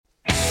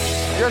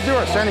You guys do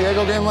our San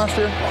Diego game last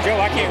year? Joe,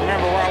 I can't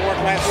remember where I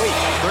worked last week.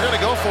 They're going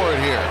to go for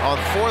it here on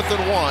 4th and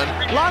 1.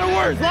 A lot of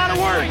words.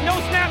 No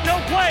snap, no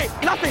play.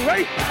 Nothing,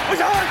 ready? What's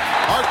hard?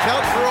 Hard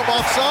count for them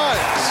off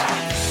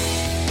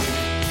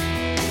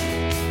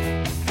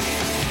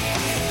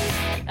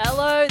sides.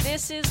 Hello,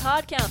 this is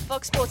Hard Count,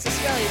 Fox Sports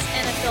Australia's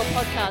NFL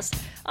podcast.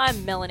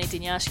 I'm Melanie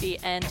Dinyashki,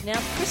 and now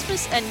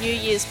Christmas and New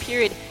Year's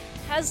period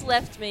has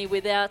left me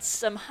without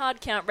some Hard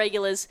Count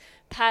regulars,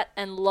 Pat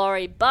and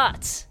Laurie,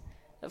 but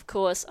of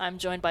course I'm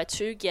joined by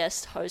two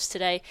guest hosts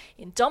today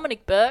in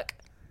Dominic Burke.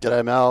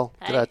 G'day Mel,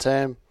 Hey. G'day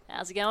team.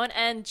 How's it going?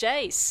 And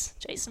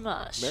Jason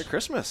Marsh. Merry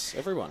Christmas,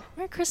 everyone.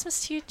 Merry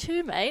Christmas to you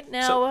too, mate.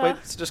 Now,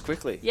 So just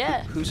quickly.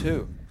 Yeah. Who's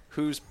who?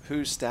 Who's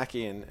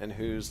Stacky and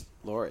who's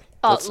Laurie?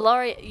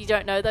 Laurie, you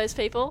don't know those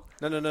people?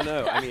 No.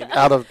 I mean,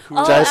 Out of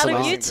Oh, Jason.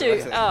 out of you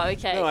two. Oh,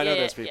 okay. No, I know yeah,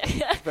 those people.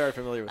 yeah. Very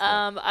familiar with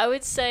them. I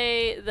would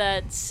say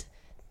that,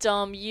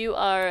 Dom, you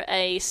are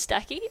a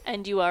Stacky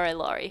and you are a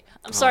Laurie.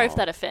 I'm sorry if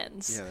that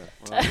offends.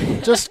 Yeah.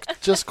 Well,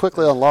 just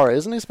quickly on Laurie,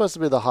 isn't he supposed to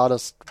be the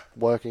hardest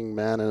working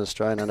man in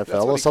Australian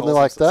NFL what or he something calls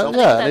like that? himself.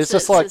 Yeah, and That's he's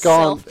just a like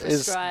gone,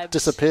 he's self-prescribed-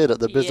 disappeared at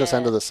the business Yeah.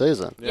 end of the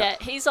season. Yeah,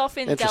 he's off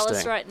in Dallas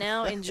Interesting. right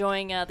now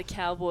enjoying the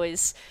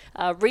Cowboys'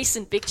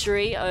 recent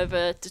victory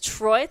over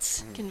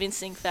Detroit.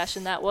 Convincing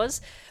fashion that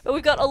was. But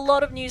we've got a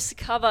lot of news to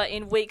cover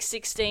in Week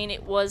 16.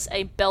 It was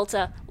a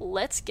belter.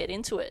 Let's get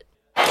into it.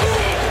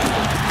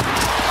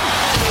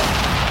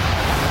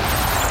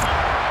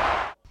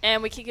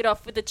 And we kick it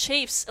off with the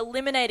Chiefs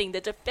eliminating the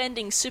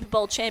defending Super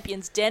Bowl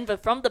champions Denver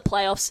from the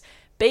playoffs,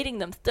 beating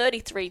them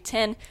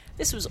 33-10.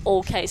 This was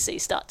all KC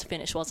start to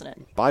finish, wasn't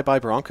it? Bye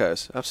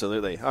Broncos.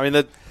 Absolutely. I mean,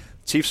 the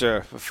Chiefs are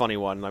a funny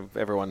one.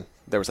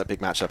 There was that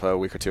big matchup a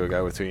week or two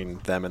ago between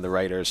them and the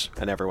Raiders,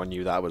 and everyone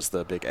knew that was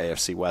the big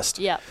AFC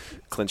West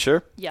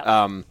clincher. Yep.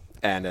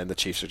 And then the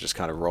Chiefs are just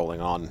kind of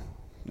rolling on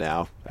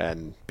now,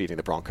 and beating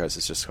the Broncos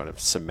has just kind of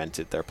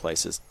cemented their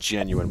place as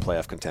genuine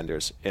playoff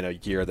contenders in a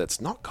year that's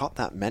not got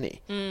that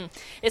many.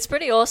 It's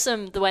pretty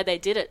awesome the way they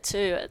did it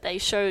too. They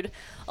showed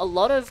a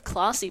lot of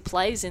classy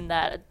plays in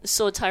that. I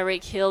saw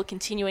Tyreek Hill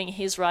continuing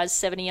his rise,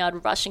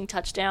 70-yard rushing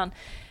touchdown.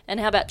 And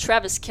how about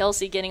Travis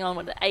Kelce getting on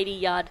with an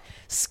 80-yard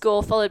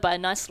score, followed by a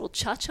nice little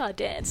cha-cha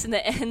dance in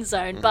the end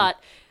zone. But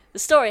the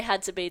story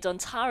had to be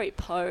Dontari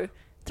Poe,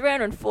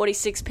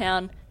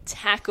 346-pound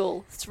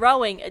tackle,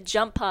 throwing a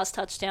jump pass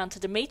touchdown to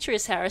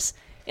Demetrius Harris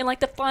in like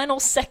the final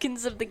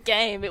seconds of the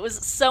game. It was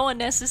so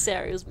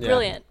unnecessary. It was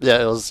brilliant. Yeah,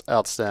 it was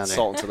outstanding.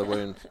 Salt into the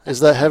wound. Is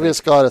the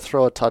heaviest guy to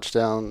throw a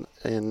touchdown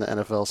in the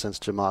NFL since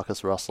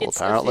Jamarcus Russell, It's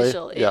apparently.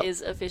 official. Yep. It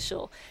is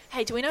official.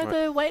 Hey, do we know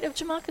the weight of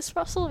Jamarcus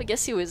Russell? I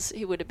guess he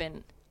would have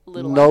been a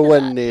little Nowhere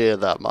under that. near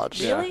that much.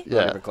 Really?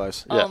 Not even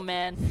close. Yeah. Oh,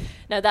 man.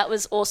 No, that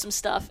was awesome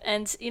stuff.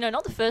 And,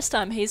 not the first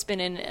time he's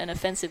been in an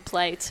offensive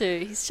play,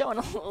 too. He's showing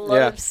a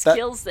lot of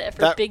skills there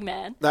for a big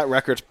man. That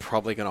record's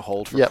probably going to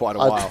hold for quite a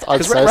while. I'd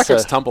Because say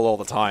records so. tumble all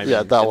the time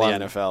in the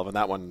NFL, but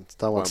that one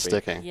That won't one's be.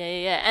 sticking.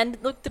 Yeah. And,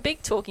 look, the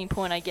big talking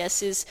point, I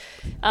guess, is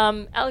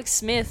Alex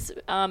Smith,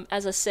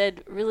 as I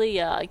said, really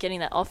getting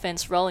that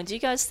offense rolling. Do you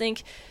guys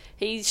think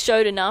he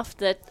showed enough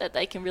that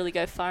they can really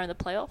go far in the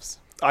playoffs?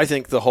 I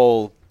think the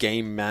whole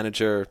game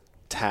manager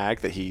tag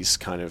that he's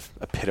kind of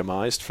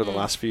epitomized for the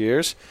last few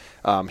years,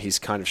 he's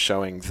kind of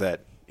showing that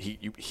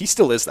he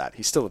still is that.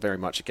 He's still very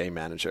much a game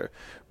manager,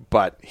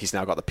 but he's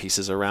now got the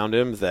pieces around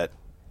him that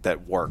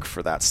work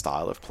for that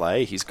style of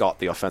play. He's got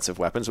the offensive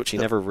weapons, which he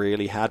never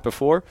really had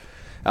before.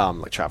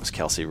 Like Travis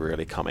Kelce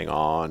really coming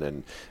on.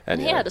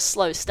 And he had a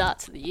slow start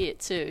to the year,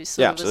 too. He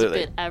sort of was a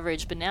absolutely. bit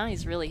average, but now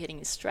he's really hitting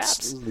his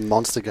straps.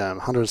 Monster game,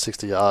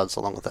 160 yards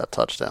along with that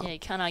touchdown. Yeah, you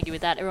can't argue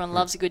with that. Everyone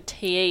loves a good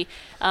TE.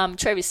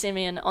 Travis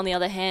Simeon, on the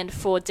other hand,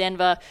 for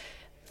Denver,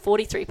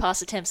 43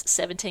 pass attempts,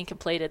 17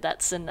 completed.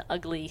 That's an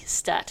ugly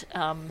stat.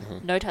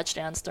 No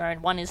touchdowns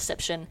thrown, 1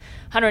 interception,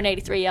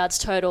 183 yards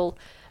total.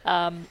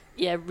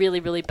 Really,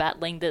 really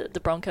battling the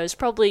Broncos.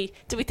 Probably,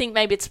 do we think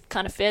maybe it's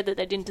kind of fair that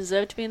they didn't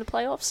deserve to be in the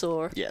playoffs?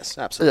 Or Yes,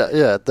 absolutely.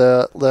 Yeah.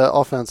 The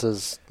offense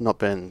has not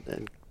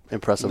been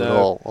impressive at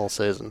all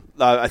season.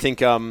 I think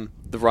the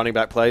running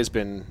back play has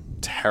been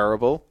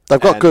terrible. They've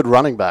got good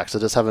running backs. They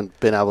just haven't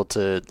been able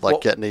to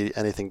get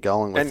anything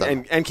going with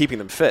them. And keeping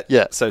them fit.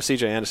 Yeah. So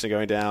CJ Anderson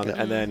going down,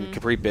 and then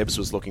Capri Bibbs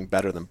was looking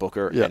better than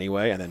Booker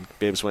anyway, and then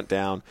Bibbs went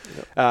down.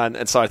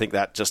 And so I think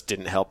that just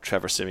didn't help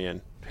Trevor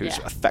Siemian, who's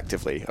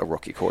effectively a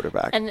rookie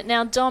quarterback. And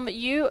now, Dom,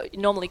 you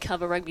normally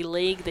cover rugby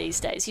league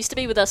these days. Used to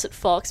be with us at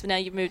Fox, but now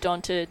you've moved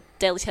on to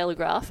Daily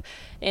Telegraph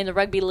in the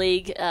rugby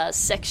league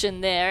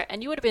section there,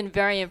 and you would have been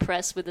very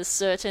impressed with a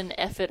certain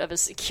effort of a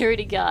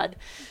security guard.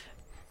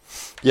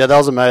 Yeah, that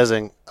was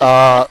amazing.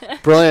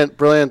 Brilliant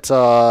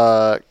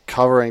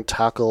covering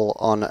tackle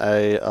on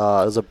it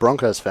was a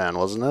Broncos fan,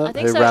 wasn't it? I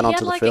think Who so. ran He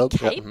onto had the field. a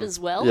cape as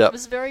well. Yep. It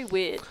was very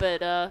weird,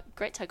 but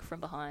great tackle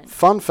from behind.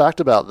 Fun fact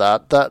about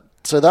that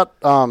So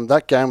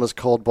that game was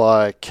called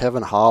by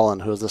Kevin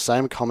Harlan, who was the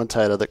same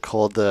commentator that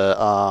called the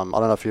I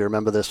don't know if you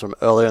remember this from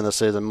earlier in the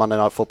season, Monday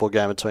Night Football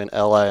game between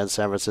LA and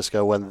San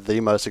Francisco, when the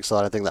most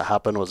exciting thing that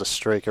happened was a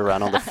streaker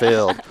ran on the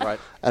field. Right.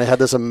 And he had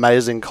this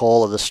amazing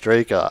call of the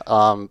streaker.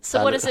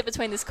 So what is it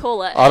between this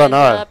caller I don't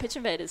know. Pitch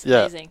Invaders? Yeah.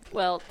 Amazing.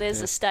 Well,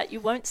 there's a stat you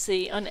won't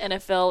see on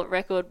NFL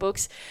record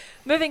books.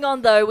 Moving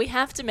on, though, we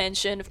have to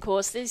mention, of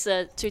course, these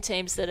are two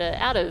teams that are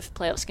out of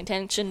playoffs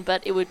contention,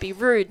 but it would be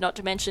rude not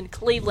to mention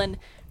Cleveland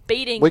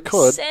beating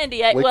San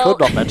Diego. We could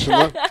not mention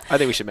them. I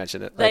think we should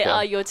mention it. They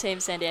are your team,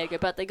 San Diego,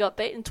 but they got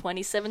beat in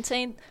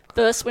 2017.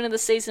 First win of the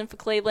season for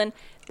Cleveland.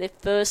 Their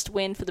first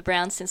win for the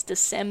Browns since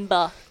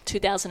December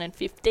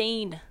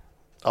 2015.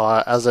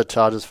 As a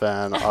Chargers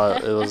fan,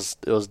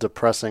 it was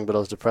depressing, but it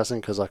was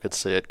depressing because I could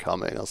see it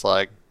coming. It was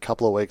like a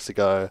couple of weeks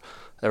ago,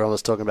 everyone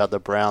was talking about the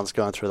Browns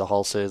going through the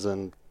whole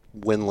season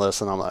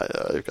winless, and I'm like,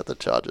 you've got the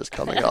Chargers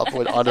coming up.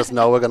 I just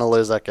know we're going to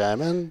lose that game,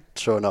 and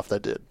sure enough, they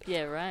did.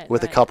 Yeah, right.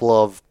 With a couple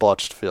of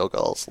botched field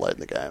goals late in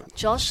the game.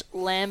 Josh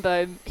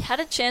Lambo had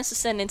a chance to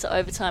send into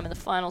overtime in the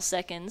final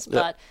seconds,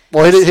 but...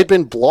 Well, he'd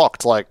been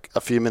blocked like a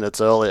few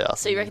minutes earlier.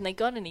 So you reckon they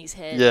got in his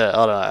head? Yeah,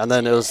 I don't know. And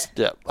then it was,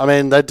 I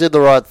mean, they did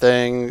the right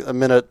thing. A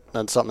minute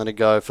and something to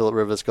go, Phillip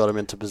Rivers got him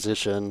into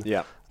position.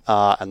 Yeah.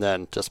 And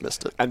then just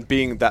missed it. And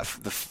being that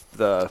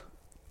the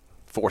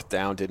fourth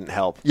down didn't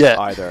help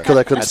either. Because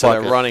they couldn't spike.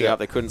 So they're running up,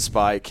 they couldn't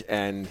spike,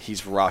 and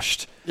he's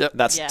rushed. Yep.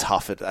 That's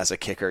tough as a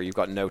kicker. You've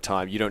got no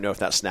time. You don't know if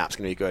that snap's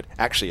going to be good.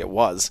 Actually, it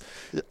was,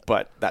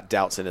 but that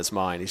doubt's in his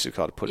mind. He's just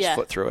got to put his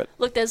foot through it.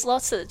 Look, there's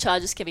lots that the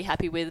Chargers can be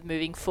happy with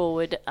moving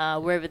forward,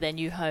 wherever their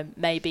new home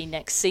may be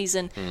next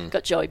season.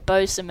 Got Joey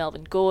Bosa,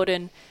 Melvin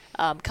Gordon,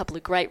 a couple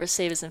of great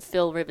receivers, and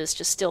Phil Rivers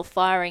just still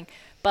firing.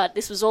 But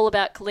this was all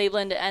about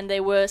Cleveland, and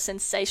there were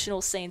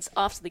sensational scenes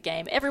after the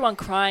game. Everyone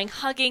crying,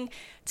 hugging.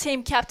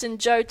 Team captain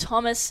Joe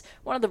Thomas,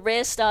 one of the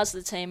rare stars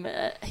of the team,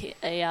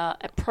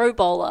 a Pro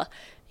Bowler.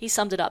 He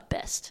summed it up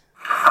best.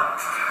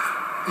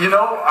 You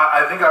know,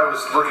 I think I was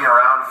looking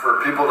around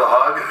for people to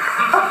hug,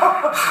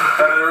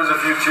 and there was a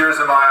few tears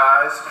in my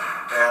eyes,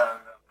 and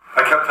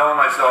I kept telling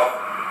myself,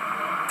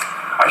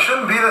 I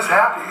shouldn't be this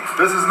happy.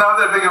 This is not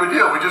that big of a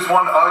deal. We just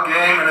won a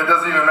game, and it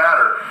doesn't even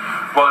matter.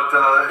 But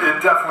it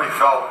definitely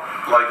felt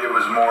like it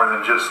was more than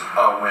just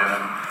a win.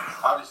 And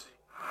obviously,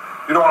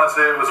 we don't want to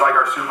say it was like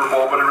our Super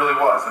Bowl, but it really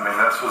was. I mean,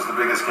 this was the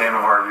biggest game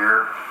of our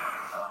year.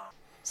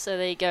 So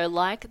there you go,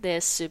 like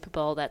their Super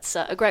Bowl. That's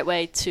a great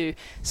way to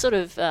sort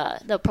of,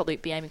 they'll probably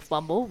be aiming for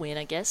one more win,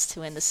 I guess,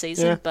 to end the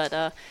season. Yeah.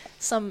 But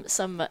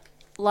some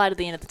light at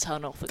the end of the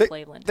tunnel for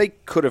Cleveland. They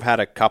could have had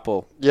a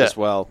couple as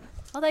well.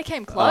 Oh, they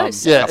came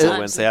close. A couple of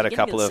wins. They had a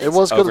couple of. It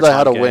was good that they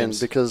had a win, games.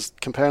 because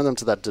comparing them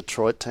to that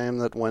Detroit team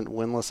that went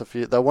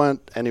winless they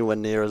weren't anywhere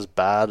near as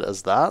bad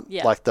as that.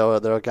 Yeah. Like there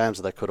were games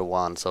that they could have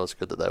won, so it's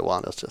good that they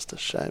won. It's just a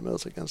shame it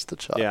was against the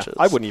Chargers. Yeah,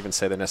 I wouldn't even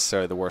say they're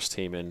necessarily the worst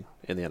team in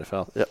the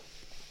NFL. Yep.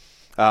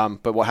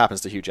 But what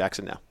happens to Hugh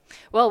Jackson now?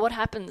 Well, what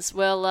happens?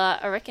 Well,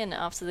 I reckon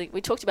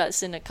we talked about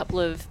this in a couple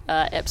of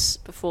eps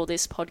before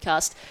this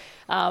podcast.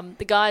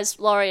 The guys,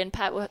 Laurie and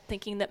Pat, were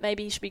thinking that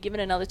maybe he should be given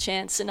another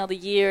chance, another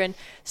year, and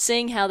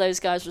seeing how those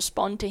guys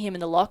respond to him in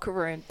the locker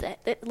room,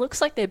 that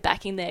looks like they're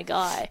backing their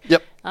guy.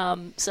 Yep.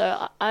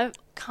 So I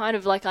kind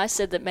of, like I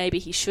said, that maybe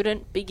he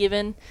shouldn't be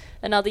given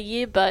another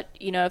year, but,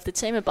 you know, if the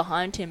team are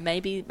behind him,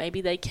 maybe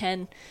they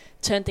can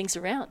turn things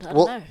around. I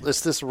don't know.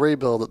 It's this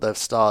rebuild that they've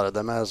started.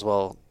 They may as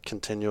well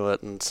continue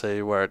it and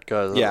see where it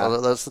goes. Yeah.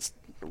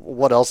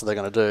 What else are they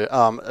going to do?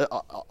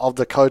 Of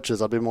the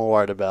coaches, I'd be more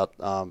worried about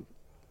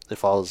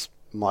if I was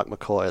Mike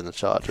McCoy and the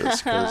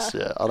Chargers. Because,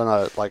 I don't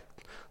know, like,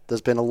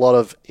 there's been a lot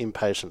of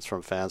impatience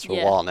from fans for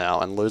a while now,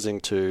 and losing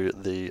to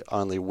the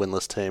only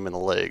winless team in the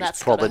league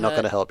is probably not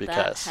going to help your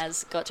case. That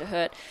has got to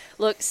hurt.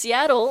 Look,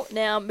 Seattle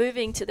now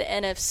moving to the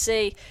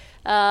NFC.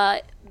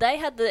 They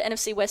had the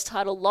NFC West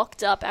title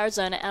locked up,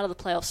 Arizona out of the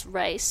playoffs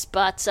race,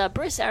 but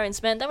Bruce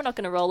Arians, man, they were not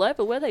going to roll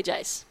over, were they,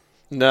 Jace?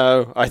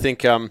 No, I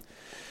think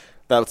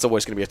that's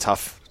always going to be a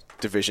tough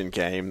division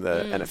game,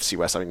 the NFC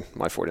West. I mean,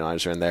 my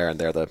 49ers are in there, and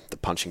they're the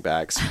punching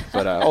bags,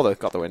 but they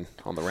got the win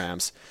on the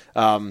Rams.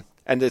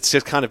 And it's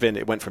just kind of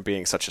it went from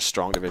being such a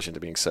strong division to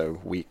being so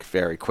weak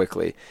very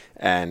quickly.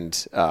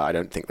 And I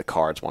don't think the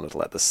Cards wanted to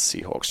let the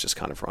Seahawks just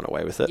kind of run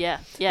away with it. Yeah.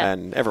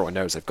 And everyone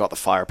knows they've got the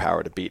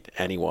firepower to beat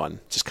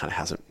anyone. Just kind of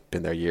hasn't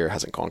been their year,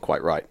 hasn't gone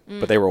quite right.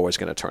 But they were always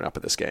going to turn up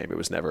at this game. It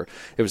was never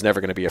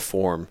going to be a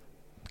form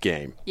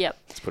game. Yep.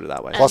 Let's put it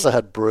that way. Plus, they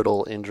had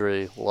brutal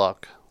injury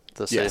luck.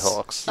 The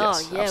Seahawks.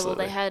 Yes,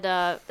 absolutely.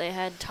 Well, they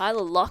had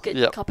Tyler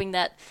Lockett copping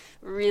that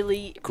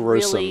really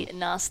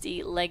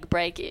nasty leg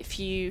break. If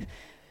you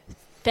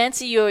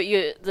fancy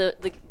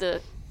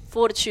the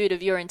fortitude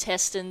of your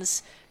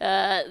intestines,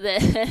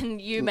 then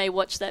you may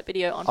watch that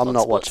video on I'm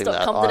not watching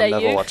that. I'm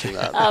never watching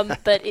that.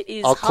 But it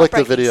is I'll click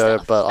the video,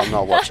 stuff. but I'm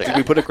not watching Did it.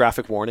 we put a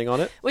graphic warning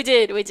on it? We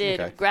did.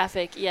 Okay.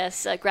 Graphic,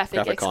 yes.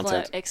 Graphic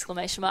content.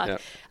 exclamation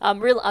mark.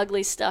 Yep. Real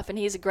ugly stuff, and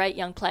he's a great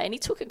young player. And he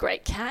took a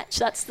great catch.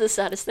 That's the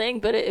saddest thing.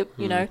 But,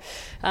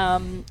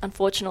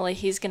 unfortunately,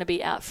 he's going to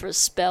be out for a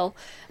spell.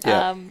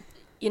 Yeah.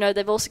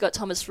 they've also got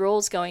Thomas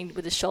Rawls going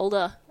with a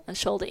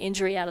shoulder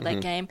injury out of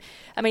that game.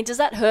 I mean, does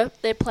that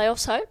hurt their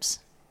playoffs hopes?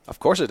 Of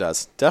course it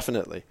does,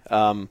 definitely.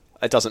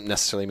 It doesn't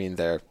necessarily mean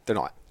they're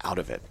not out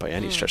of it by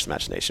any stretch of the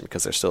imagination,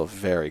 because they're still a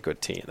very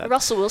good team.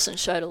 Russell Wilson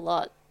showed a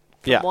lot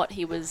from what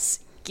he was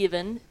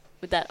given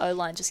with that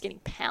O-line just getting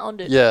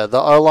pounded. Yeah,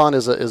 the O-line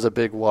is a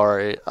big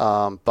worry,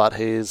 but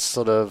he's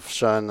sort of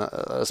shown,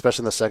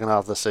 especially in the second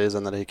half of the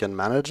season, that he can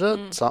manage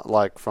it,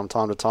 from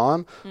time to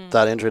time.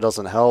 That injury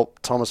doesn't help.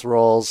 Thomas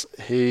Rawls,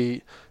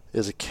 he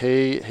is a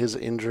key. His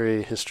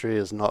injury history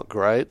is not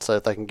great, so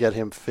if they can get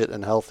him fit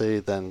and healthy,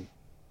 then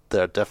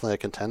they're definitely a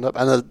contender.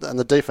 And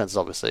the defense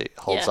obviously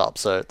holds up,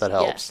 so that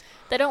helps. Yeah.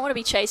 They don't want to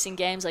be chasing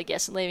games, I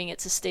guess, and leaving it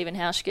to Stephen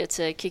Hauschka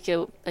to kick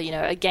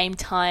a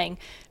game-tying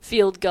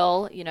field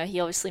goal. He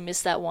obviously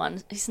missed that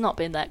one. He's not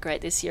been that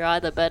great this year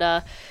either,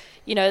 but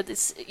you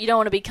don't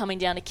want to be coming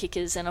down to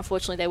kickers, and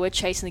unfortunately they were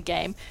chasing the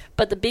game.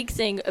 But the big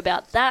thing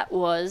about that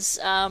was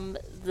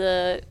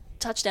the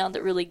touchdown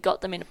that really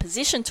got them in a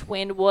position to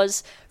win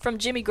was from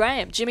Jimmy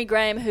Graham. Jimmy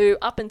Graham, who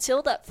up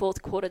until that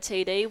fourth quarter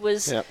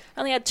TD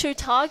only had 2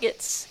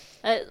 targets.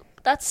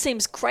 That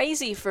seems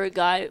crazy for a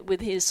guy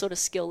with his sort of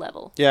skill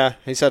level. Yeah,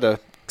 he's had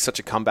such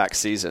a comeback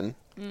season,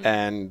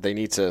 and they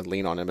need to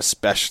lean on him,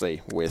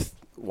 especially with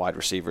wide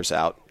receivers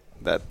out.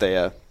 That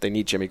they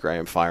need Jimmy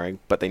Graham firing,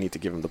 but they need to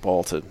give him the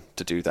ball to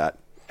do that.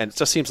 And it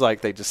just seems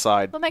like they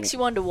decide. What makes you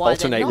wonder why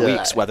alternate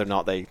weeks whether or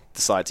not they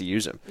decide to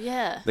use him.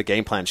 Yeah, the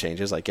game plan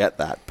changes. I get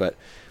that, but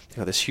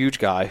this huge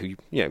guy who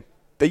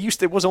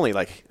it was only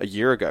like a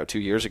year ago, 2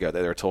 years ago,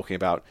 that they were talking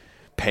about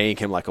paying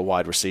him like a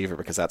wide receiver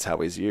because that's how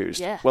he's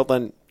used. Yeah. Well,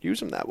 then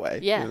use him that way.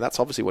 Yeah. That's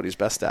obviously what he's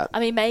best at. I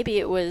mean, maybe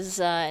it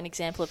was an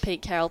example of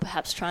Pete Carroll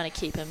perhaps trying to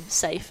keep him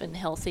safe and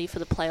healthy for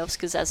the playoffs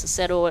because, as I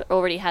said,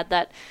 already had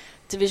that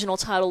divisional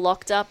title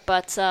locked up.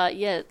 But,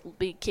 we'll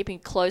be keeping a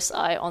close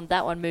eye on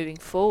that one moving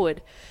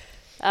forward.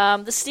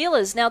 The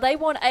Steelers, now they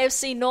won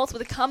AFC North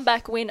with a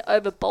comeback win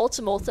over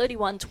Baltimore,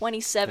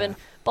 31-27. Yeah.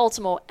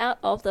 Baltimore out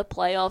of the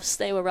playoffs.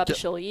 They were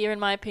rubbish all year, in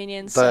my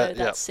opinion, so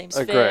that seems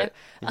fair.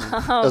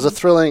 It was a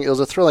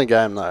thrilling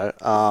game, though.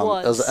 It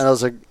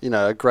was a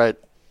great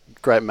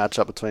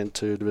matchup between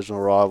two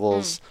divisional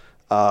rivals.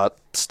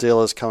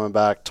 Steelers coming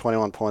back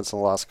 21 points in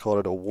the last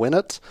quarter to win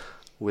it,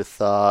 with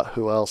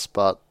who else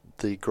but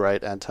the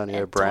great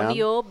Antonio Brown.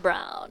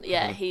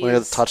 Yeah, he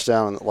had a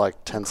touchdown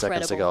like 10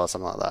 seconds ago or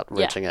something like that,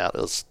 reaching out.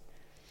 It was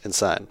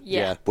insane.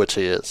 Yeah. Which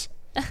he is.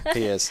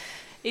 He is.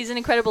 He's an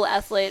incredible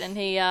athlete, and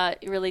he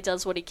really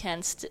does what he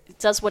can.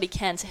 Does what he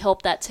can to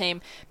help that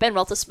team. Ben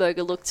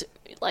Roethlisberger looked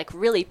like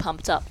really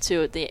pumped up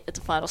too at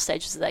the final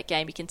stages of that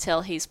game. You can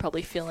tell he's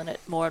probably feeling it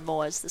more and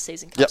more as the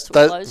season comes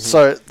to a close.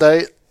 So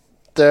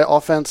their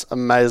offense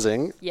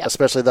amazing,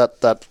 especially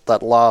that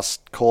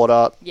last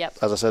quarter. Yep.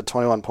 As I said,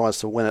 21 points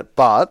to win it.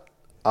 But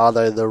are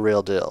they the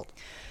real deal?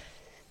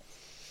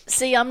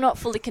 See, I'm not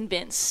fully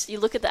convinced. You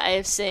look at the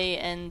AFC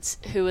and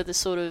who are the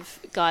sort of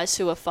guys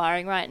who are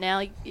firing right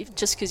now.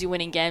 Just because you're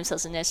winning games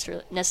doesn't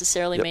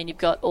necessarily mean you've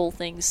got all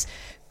things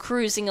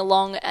cruising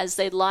along as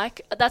they'd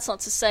like. That's not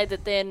to say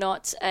that they're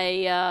not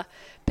a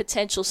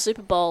potential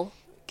Super Bowl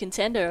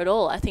contender at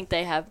all. I think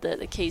they have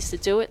the keys to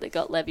do it. They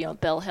got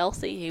Le'Veon Bell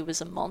healthy. He was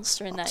a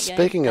monster in that game.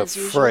 Speaking of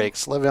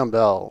freaks, Le'Veon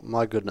Bell,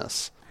 my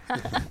goodness.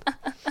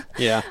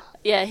 Yeah.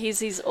 Yeah,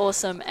 he's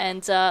awesome,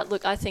 and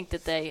look, I think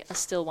that they are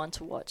still one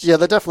to watch. Yeah,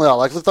 they definitely are.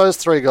 Like with those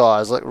three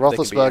guys, like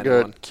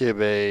Roethlisberger,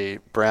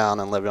 QB, Brown,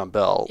 and Le'Veon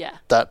Bell. Yeah,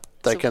 that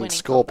they can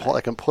score.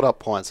 They can put up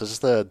points. It's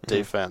just their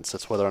defense.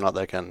 It's whether or not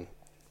they can.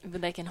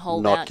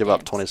 Hold not out give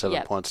games. up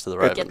 27 points to the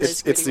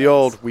Ravens. It's the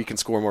old we can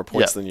score more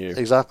points than you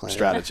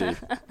strategy,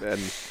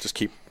 and just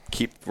keep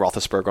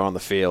Roethlisberger on the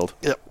field.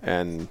 Yep.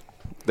 And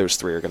those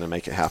three are going to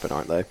make it happen,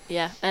 aren't they?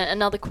 Yeah, and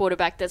another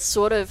quarterback that's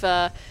sort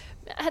of.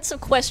 Had some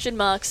question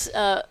marks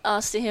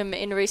asked to him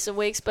in recent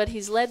weeks, but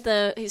he's led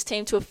his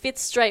team to a 5th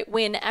straight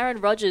win.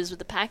 Aaron Rodgers with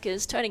the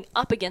Packers, turning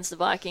up against the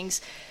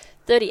Vikings,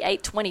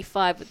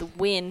 38-25 with the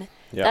win.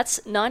 Yep. That's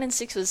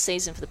 9-6 for the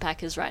season for the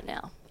Packers right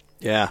now.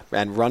 Yeah,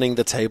 and running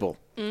the table,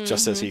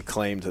 just as he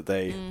claimed that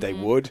they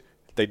would.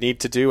 They need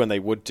to do, and they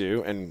would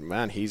do. And,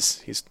 man,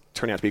 he's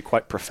turning out to be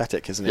quite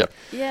prophetic, isn't he? Yep.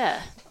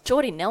 Yeah.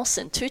 Jordy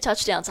Nelson, 2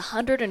 touchdowns,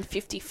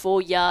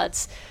 154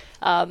 yards.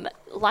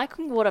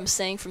 Liking what I'm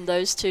seeing from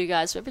those two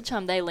guys. Every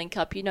time they link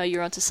up,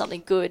 you're onto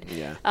something good.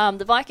 Yeah.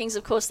 The Vikings,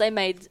 of course, they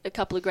made a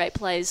couple of great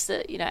plays.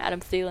 That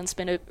Adam Thielen's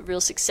been a real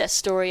success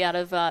story out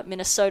of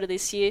Minnesota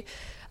this year.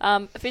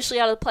 Officially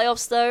out of the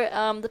playoffs,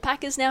 though, the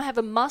Packers now have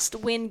a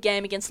must-win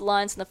game against the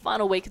Lions in the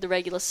final week of the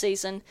regular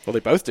season. Well, they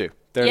both do.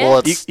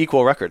 They're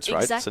equal records,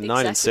 right? So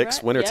 9-6,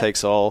 right. winner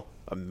takes all.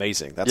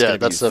 Amazing. That's going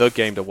to be the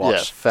game to watch.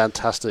 Yeah,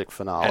 fantastic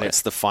finale. And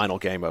it's the final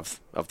game of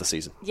the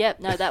season. Yeah,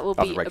 no, that will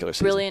be a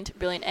brilliant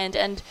end.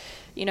 And,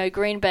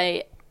 Green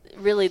Bay,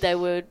 really,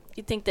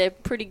 you'd think they're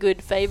pretty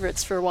good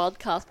favourites for a wild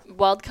card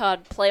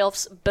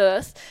playoffs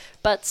berth.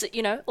 But,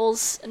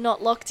 all's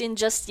not locked in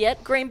just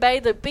yet. Green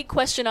Bay, the big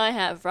question I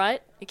have,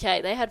 right?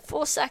 Okay, they had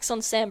 4 sacks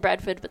on Sam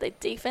Bradford, but their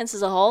defense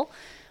as a whole,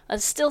 I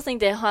still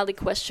think they're highly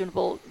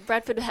questionable.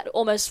 Bradford had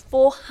almost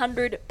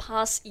 400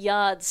 pass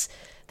yards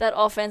that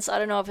offense, I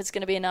don't know if it's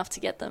going to be enough to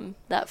get them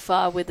that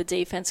far with the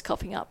defense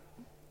coughing up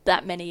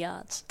that many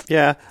yards.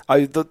 Yeah,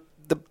 the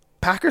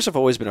Packers have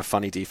always been a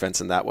funny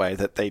defense in that way,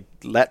 that they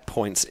let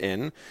points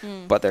in,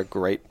 but they're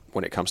great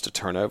when it comes to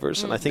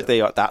turnovers. And I think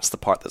that's the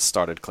part that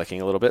started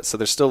clicking a little bit. So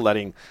they're still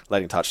letting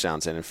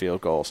touchdowns in and field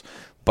goals,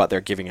 but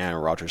they're giving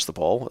Aaron Rodgers the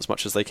ball as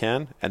much as they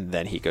can, and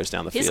then he goes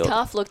down the field. His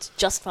calf looked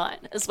just fine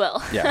as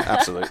well. Yeah,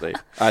 absolutely.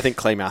 I think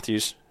Clay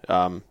Matthews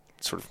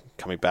sort of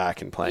coming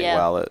back and playing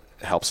well, it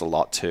helps a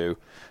lot too.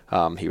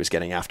 He was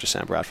getting after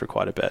Sam Bradford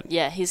quite a bit.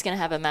 Yeah, he's going to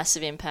have a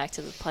massive impact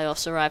as the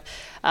playoffs arrive.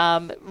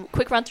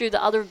 Quick run through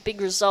the other big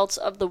results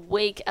of the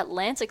week.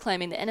 Atlanta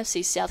claiming the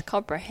NFC South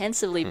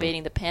comprehensively,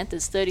 beating the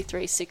Panthers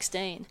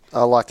 33-16.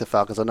 I like the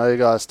Falcons. I know you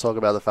guys talk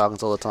about the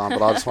Falcons all the time,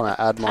 but I just want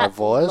to add my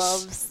voice.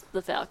 Loves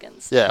the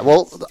Falcons. Yeah,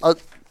 well,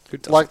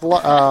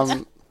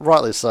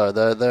 rightly so.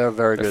 They're a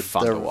very good.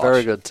 They're a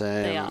very good team.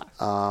 They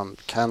are.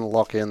 Can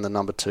lock in the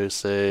number 2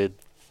 seed.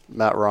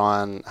 Matt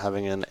Ryan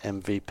having an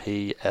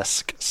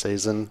MVP-esque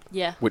season.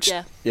 Yeah. We'll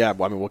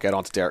get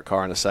on to Derek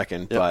Carr in a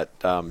second, but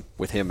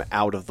with him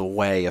out of the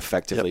way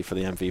effectively for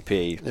the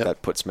MVP,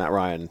 that puts Matt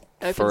Ryan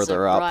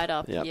further up. Right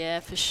up. Yep.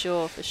 Yeah, for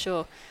sure.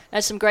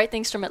 There's some great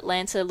things from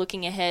Atlanta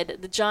looking ahead.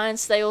 The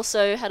Giants, they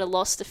also had a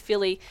loss to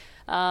Philly,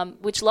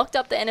 which locked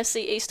up the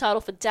NFC East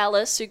title for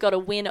Dallas, who got a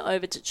win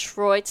over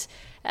Detroit.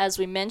 As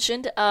we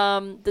mentioned,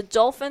 the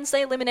Dolphins,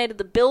 they eliminated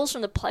the Bills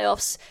from the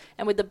playoffs,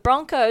 and with the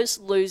Broncos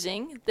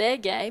losing their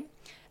game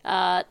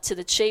to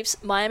the Chiefs,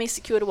 Miami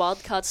secured a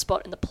wild card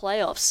spot in the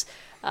playoffs.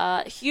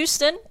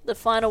 Houston, the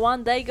final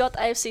one, they got the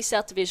AFC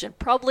South division.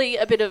 Probably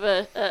a bit of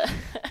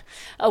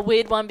a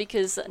weird one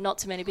because not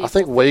too many people. I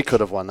think we could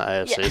have won the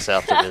AFC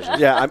South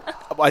division. Yeah,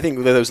 I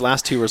think those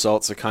last two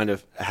results are kind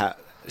of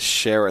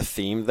share a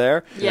theme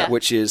there,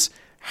 which is,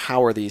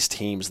 how are these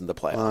teams in the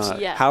playoffs?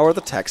 How are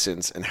the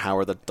Texans and how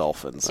are the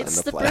Dolphins in the playoffs?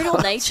 It's the brutal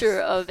nature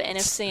of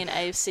NFC and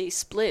AFC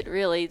split,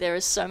 really. There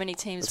are so many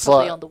teams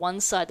probably on the one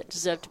side that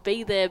deserve to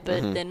be there,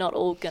 but they're not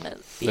all going to be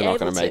able to. They're not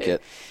going to make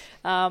it.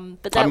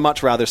 But I'd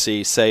much rather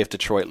say if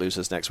Detroit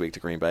loses next week to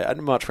Green Bay,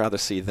 I'd much rather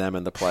see them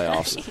in the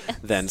playoffs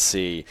than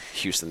see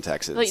Houston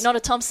Texans. Well, you're not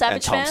a Tom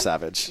Savage fan? Tom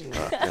Savage.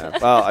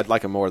 Well, I'd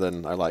like him more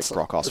than I like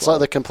Brock Osweiler. It's like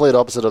the complete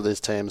opposite of these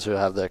teams who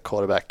have their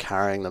quarterback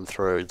carrying them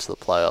through to the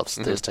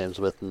playoffs. These teams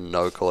with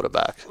no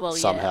quarterback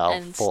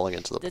somehow falling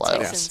into the playoffs. The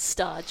Texans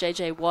star,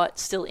 J.J. Watt,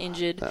 still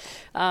injured.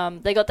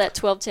 They got that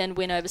 12-10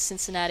 win over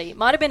Cincinnati.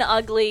 Might have been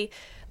ugly.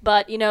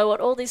 But you know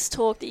what, all this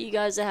talk that you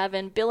guys are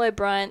having, Bill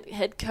O'Brien,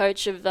 head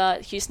coach of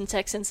Houston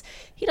Texans,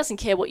 he doesn't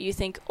care what you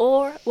think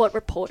or what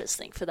reporters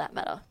think, for that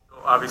matter.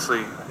 Obviously,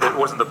 it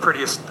wasn't the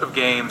prettiest of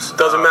games.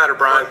 Doesn't matter,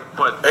 Brian.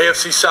 But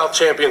AFC South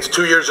champions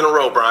 2 years in a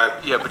row, Brian.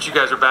 Yeah, but you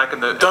guys are back in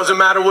the... Doesn't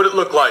matter what it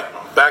looked like.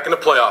 Back in the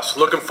playoffs.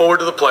 Looking forward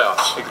to the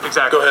playoffs.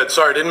 Exactly. Go ahead.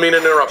 Sorry, didn't mean to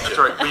interrupt you.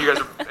 Sorry, but you guys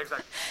are...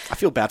 Exactly. I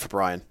feel bad for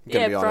Brian. I'm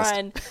gonna be honest.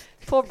 Brian.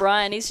 Poor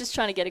Brian, he's just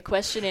trying to get a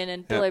question in,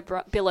 and Bill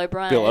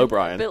O'Brien,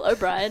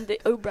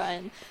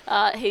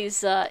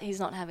 he's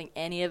not having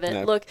any of it.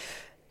 No. Look,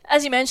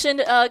 as you mentioned,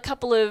 a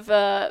couple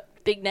of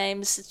big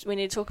names we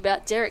need to talk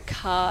about: Derek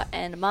Carr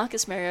and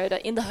Marcus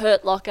Mariota in the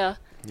hurt locker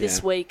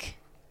this week.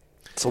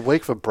 It's a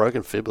week for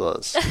broken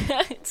fibulas.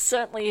 It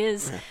certainly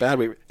is. Bad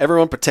week.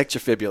 Everyone protect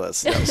your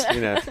fibulas.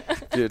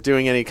 If you're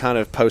doing any kind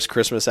of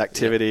post-Christmas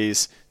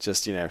activities,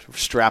 just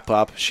strap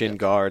up, shin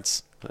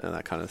guards. And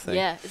that kind of thing.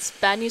 Yeah, it's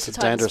bad news for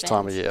Titans. It's a dangerous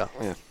time of year.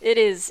 Yeah. It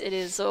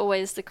is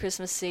always the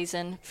Christmas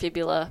season.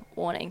 Fibula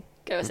warning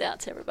goes out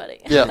to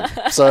everybody.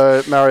 Yeah.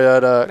 So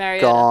Mariota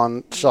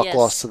gone. Shock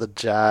loss to the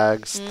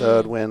Jags.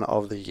 Third win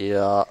of the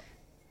year.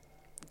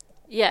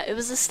 Yeah, it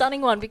was a stunning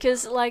one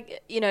because,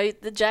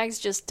 the Jags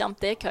just dumped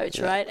their coach,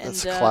 right? And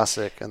it's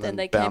classic. And then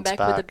they came back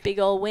with a big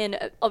old win.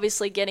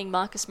 Obviously, getting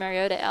Marcus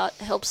Mariota out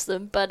helps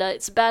them, but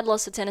it's a bad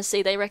loss to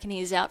Tennessee. They reckon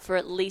he's out for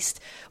at least,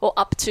 or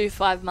up to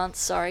 5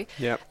 months, sorry.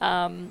 Yep.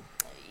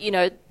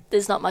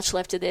 There's not much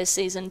left of their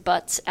season,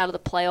 but out of the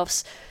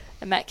playoffs.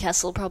 And Matt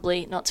Castle,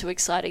 probably not too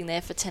exciting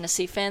there for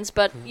Tennessee fans.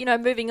 But,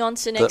 moving on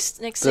to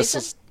next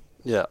season.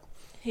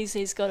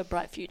 He's got a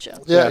bright future.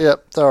 Yeah,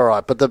 they're all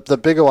right. But the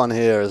bigger one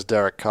here is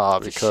Derek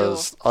Carr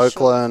because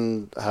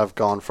Oakland have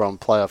gone from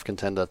playoff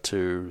contender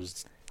to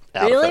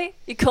out Really? of it.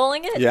 You're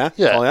calling it? Yeah?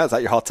 Yeah. Is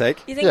that your hot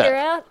take? You think they're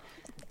out?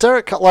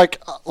 Derek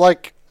Carr,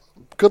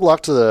 good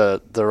luck to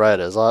the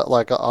Raiders.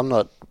 I'm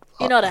not...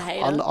 You're not a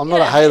hater. I'm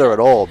not a hater at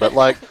all. But,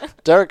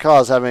 Derek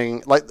Carr's having...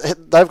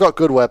 they've got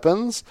good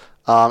weapons.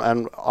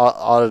 And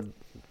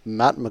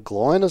Matt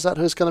McGloin, is that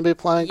who's going to be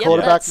playing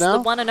quarterback now?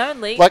 The one and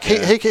only.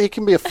 He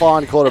can be a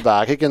fine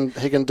quarterback. He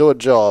can do a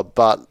job,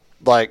 but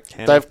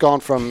they've gone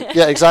from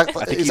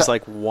exactly. I think he's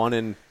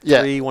 1-3,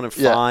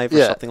 1-5,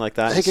 or something like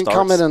that. He can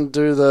come in and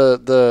do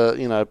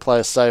the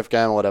play a safe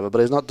game or whatever, but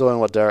he's not doing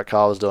what Derek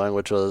Carr was doing,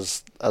 which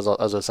was as I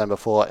was saying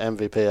before,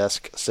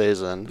 MVP-esque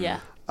season.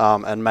 Yeah.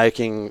 And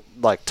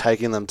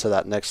taking them to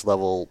that next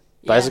level.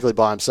 Basically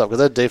by himself, because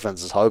their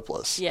defense is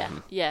hopeless.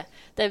 Yeah.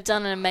 They've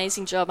done an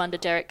amazing job under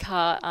Derek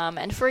Carr,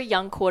 and for a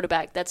young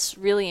quarterback, that's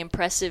really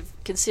impressive,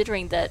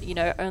 considering that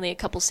only a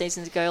couple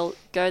seasons ago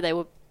they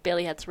were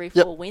barely had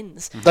 3-4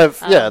 wins.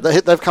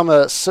 They've come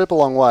a super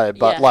long way,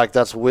 but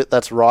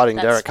that's riding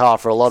Derek Carr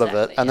for a lot of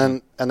it.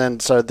 And then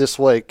so this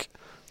week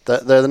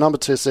they're the number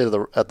 2 seed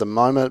at the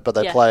moment, but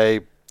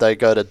they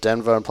go to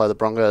Denver and play the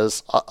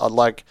Broncos. I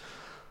like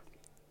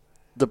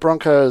the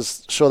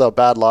Broncos. Sure, they were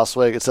bad last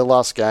week. It's their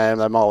last game.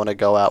 They might want to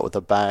go out with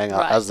a bang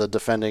as the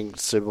defending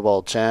Super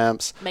Bowl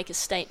champs. Make a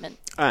statement.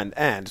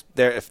 And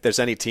if there's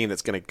any team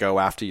that's going to go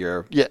after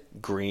your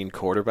green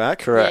quarterback,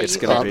 correct, it's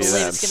going to be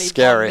them. It's going to be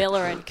scary. Von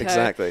Miller and co.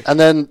 Exactly. And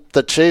then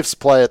the Chiefs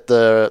play at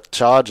the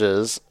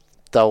Chargers.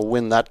 They'll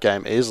win that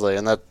game easily,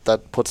 and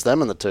that puts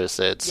them in the 2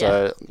 seed.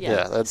 So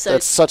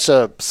that's such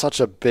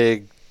a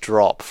big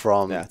drop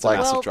from it's a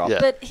massive drop.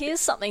 But here's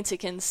something to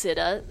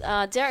consider: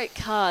 Derek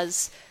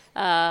Carr's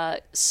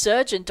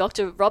surgeon,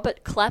 Dr.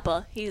 Robert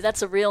Clapper.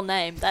 That's a real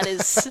name. That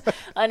is,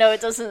 I know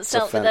it doesn't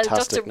sound, but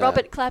Dr.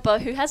 Robert Clapper,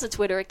 who has a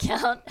Twitter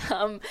account,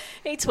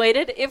 he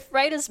tweeted, "If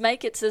Raiders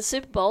make it to the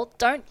Super Bowl,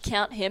 don't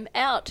count him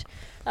out."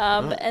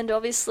 And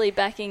obviously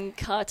backing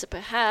Carr to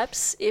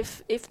perhaps,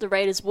 if the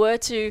Raiders were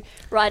to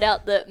ride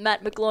out the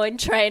Matt McGloin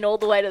train all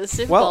the way to the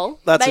Super Bowl,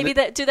 maybe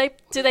do they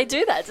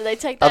do that? Do they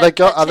take that?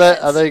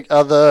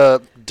 Are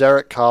the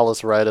Derek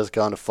Carrless Raiders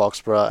going to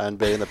Foxborough and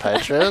beating the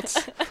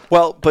Patriots?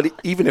 Well, but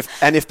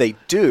if they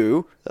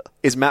do,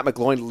 is Matt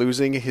McGloin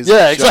losing his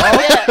job?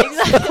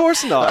 Exactly. Of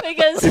course not.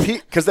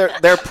 Because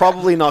they're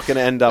probably not going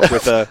to end up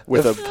with a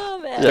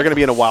they're going to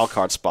be in a wild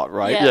card spot,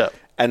 right? Yeah.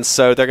 And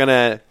so they're going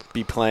to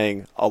be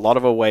playing a lot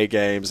of away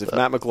games. If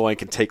Matt McGloin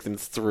can take them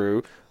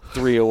through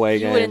 3 away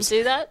games. You wouldn't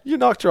do that? You're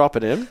not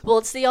dropping him. Well,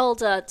 it's the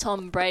old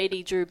Tom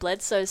Brady, Drew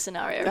Bledsoe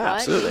scenario, right?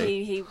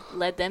 Absolutely. He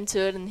led them to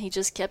it, and he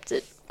just kept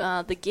it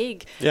the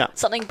gig. Yeah.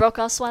 Something Brock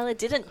Osweiler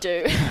didn't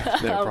do.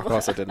 Brock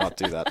Osweiler did not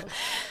do that.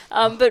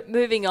 But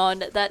moving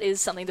on, that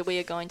is something that we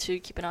are going to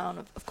keep an eye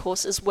on, of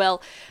course, as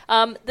well.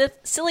 The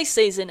silly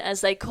season,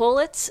 as they call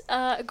it,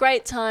 a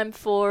great time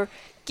for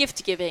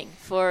gift giving,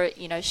 for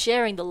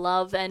sharing the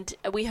love. And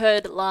we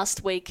heard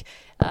last week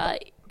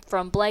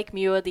from Blake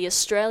Muir, the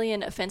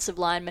Australian offensive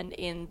lineman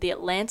in the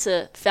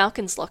Atlanta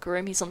Falcons locker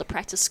room. He's on the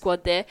practice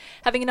squad there,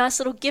 having a nice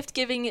little gift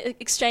giving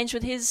exchange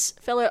with his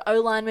fellow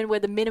O-lineman, where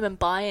the minimum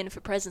buy-in for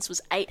presents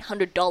was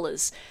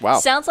 $800. Wow.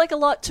 Sounds like a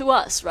lot to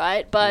us,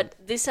 right? But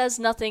this has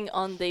nothing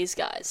on these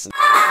guys.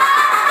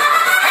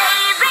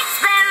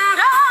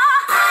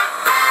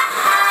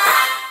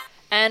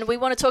 And we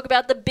want to talk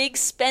about the big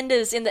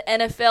spenders in the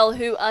NFL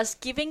who are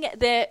giving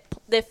their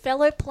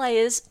fellow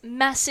players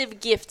massive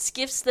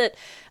gifts that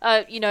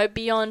are,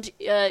 beyond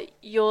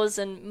yours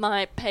and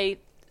my pay,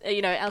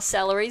 our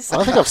salaries.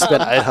 I think I've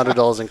spent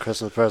 $800 in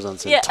Christmas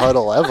presents in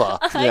total ever.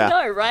 I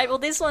know, right? Well,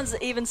 this one's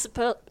even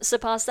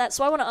surpassed that.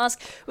 So I want to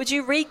ask, would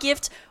you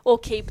re-gift or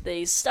keep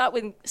these?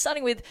 Starting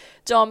with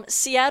Dom,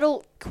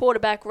 Seattle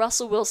quarterback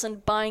Russell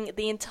Wilson buying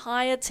the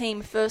entire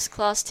team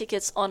first-class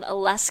tickets on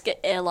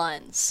Alaska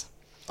Airlines.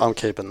 I'm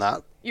keeping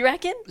that. You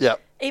reckon? Yep.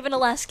 Even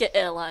Alaska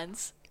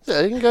Airlines.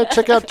 Yeah, you can go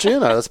check out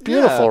Juneau. That's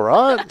beautiful,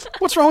 right?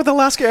 What's wrong with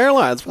Alaska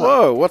Airlines?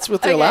 Whoa, what's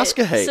with the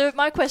Alaska hate? So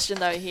my question,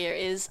 though, here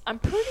is, I'm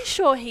pretty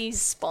sure he's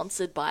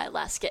sponsored by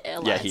Alaska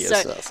Airlines. Yeah, he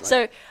is.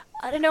 So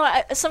I don't know,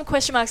 some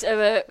question marks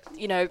over,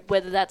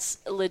 whether that's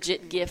a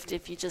legit gift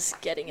if you're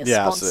just getting a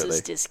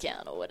sponsor's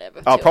discount or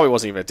whatever. Oh, it probably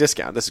wasn't even a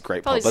discount. This is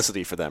great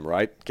publicity for them,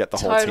 right? Get the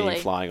whole team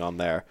flying on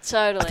there.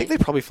 Totally. I think they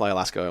probably fly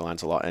Alaska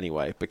Airlines a lot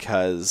anyway,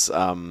 because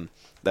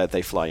that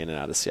they fly in and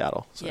out of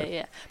Seattle. So.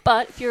 Yeah.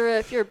 But if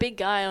you're a big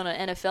guy on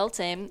an NFL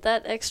team,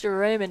 that extra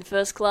room in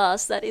first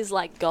class, that is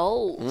like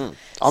gold.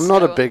 I'm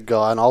not a big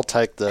guy, and I'll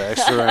take the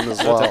extra room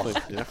as well.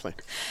 Definitely.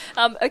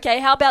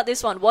 Okay, how about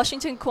this one?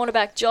 Washington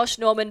cornerback Josh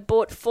Norman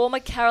bought former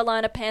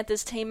Carolina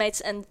Panthers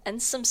teammates and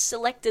some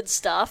selected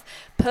staff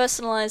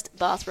personalized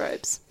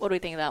bathrobes. What do we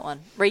think of that one?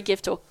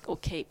 Re-gift or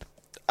keep?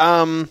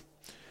 Well,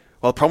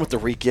 the problem with the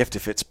re-gift,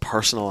 if it's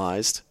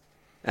personalized,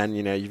 and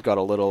you've got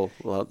a little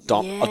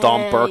Don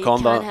Burke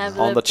on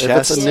the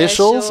chest.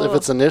 If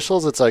it's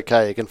initials, it's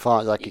okay. You can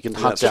find you can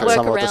hunt down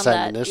someone with the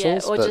same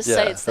initials, or just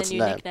say it's the new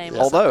nickname.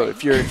 Although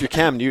if you're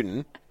Cam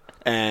Newton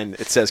and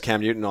it says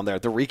Cam Newton on there,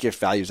 the re-gift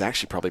value is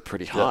actually probably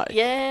pretty high.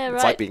 Yeah, right.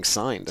 It's like being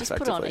signed. Just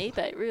effectively. put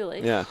it on eBay,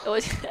 really. Yeah, or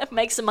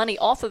make some money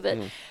off of it.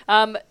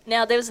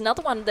 Now there was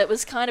another one that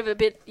was kind of a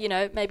bit,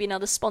 maybe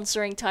another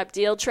sponsoring type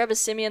deal. Trevor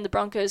Siemian, the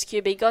Broncos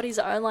QB, got his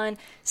O-line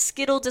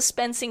Skittle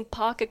dispensing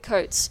Parker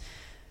coats.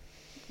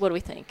 What do we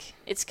think?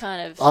 It's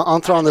kind of... I'm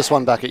throwing this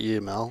one back at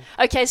you, Mel.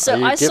 Okay,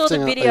 so I saw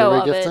the video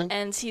of it,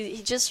 and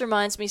he just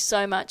reminds me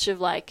so much of,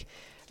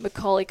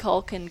 Macaulay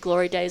Culkin,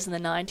 Glory Days in the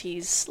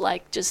 90s,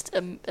 just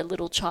a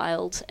little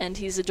child, and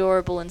he's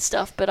adorable and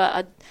stuff, but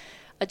I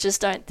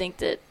just don't think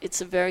that it's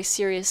a very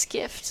serious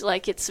gift.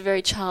 It's a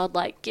very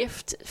childlike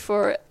gift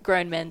for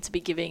grown men to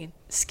be giving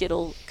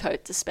Skittle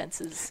coat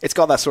dispensers. It's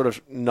got that sort of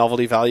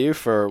novelty value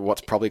for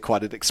what's probably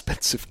quite an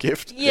expensive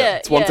gift. Yeah,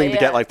 it's one thing to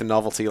get, the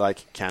novelty,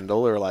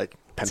 candle or,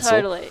 pencil.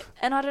 Totally.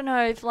 And I don't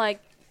know if,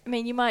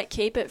 you might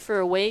keep it for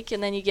a week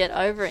and then you get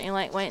over it and you're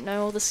wait,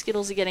 no, all the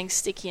Skittles are getting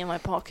sticky in my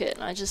pocket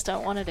and I just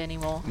don't want it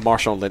anymore.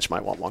 Marshawn Lynch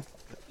might want one.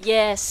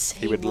 Yes,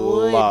 He would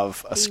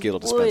love a skill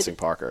dispensing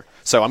Parker.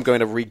 So I'm going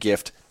to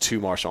re-gift to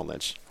Marshawn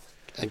Lynch.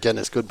 Again,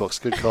 it's good books.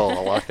 Good call.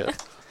 I like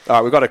it. All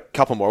right, we've got a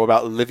couple more. What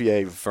about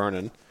Olivier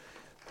Vernon?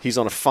 He's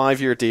on a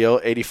 5-year deal,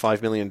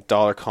 $85 million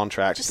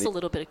contract. Just a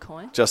little bit of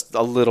coin. Just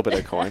a little bit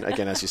of coin.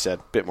 Again, as you said,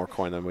 a bit more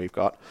coin than we've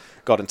got.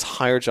 Got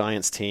entire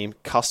Giants team,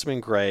 custom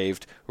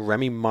engraved,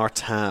 Remy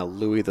Martin,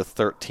 Louis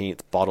XIII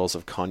bottles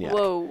of cognac.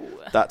 Whoa.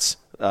 That's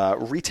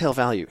retail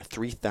value,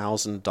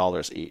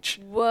 $3,000 each.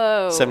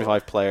 Whoa.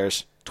 75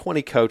 players,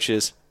 20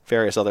 coaches,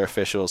 various other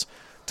officials,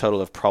 total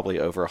of probably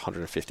over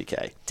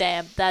 $150K.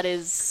 Damn,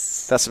 that's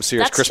some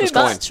serious Christmas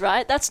coin. coin. That's too much,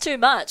 right? That's too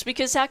much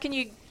because what can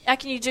you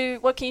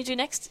do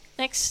next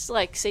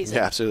season?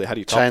 Yeah, absolutely. How do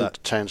you top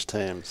that? Change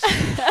teams.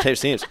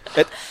 Change teams.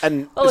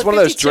 And well, it's one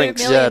of those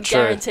drinks. Yeah,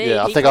 true.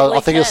 Yeah, I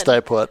think he'll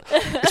stay put.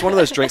 It's one of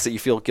those drinks that you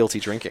feel guilty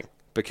drinking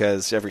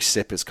because every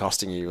sip is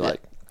costing you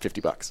like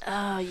 $50.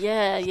 Oh,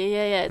 yeah.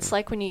 It's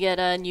like when you get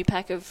a new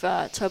pack of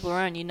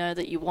Toblerone, you know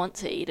that you want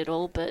to eat it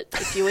all, but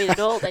if you eat it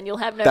all, then you'll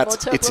have no more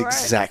Toblerone. It's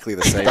exactly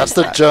the same. That's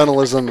the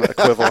journalism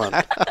equivalent.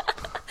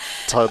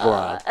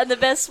 Toblerone. And the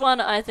best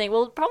one, I think,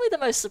 well, probably the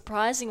most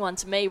surprising one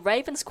to me,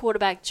 Ravens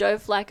quarterback Joe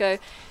Flacco,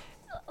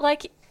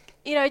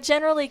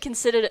 generally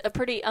considered a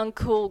pretty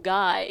uncool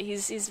guy.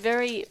 He's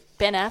very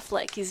Ben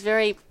Affleck. He's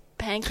very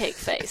pancake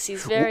face.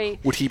 He's very...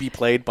 Would he be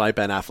played by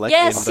Ben Affleck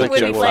yes, in the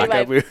Joe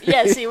Flacco movie?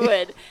 Yes, he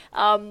would.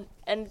 And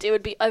it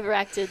would be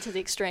overacted to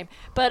the extreme.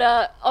 But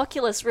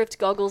Oculus Rift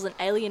goggles and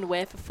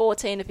Alienware for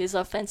 14 of his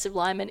offensive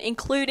linemen,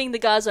 including the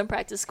guys on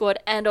practice squad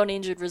and on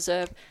injured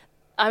reserve.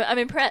 I'm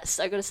impressed,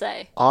 I got to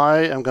say. I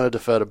am going to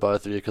defer to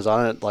both of you because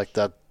I don't like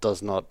that.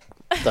 That's not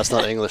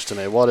English to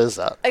me. What is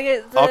that?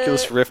 Okay,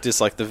 Oculus Rift is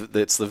like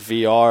it's the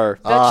VR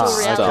virtual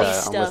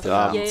reality stuff.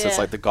 stuff. So it's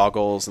like the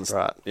goggles and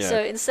stuff. Right. Yeah.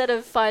 So instead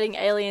of fighting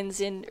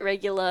aliens in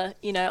regular,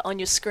 on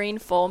your screen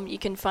form, you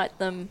can fight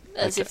them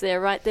as if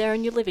they're right there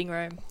in your living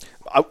room.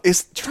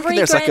 There's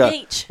 $3,000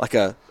 each. like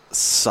a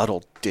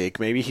subtle dig.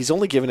 Maybe he's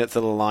only giving it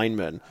to the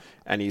linemen,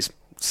 and he's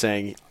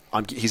saying.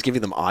 He's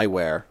giving them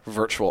eyewear,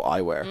 virtual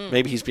eyewear.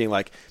 Maybe he's being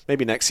like,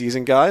 maybe next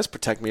season, guys,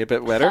 protect me a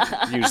bit better.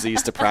 Use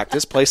these to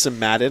practice. Play some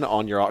Madden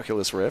on your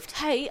Oculus Rift.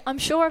 Hey, I'm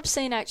sure I've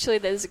seen actually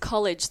there's a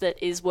college that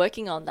is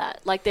working on that.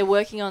 Like they're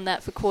working on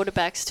that for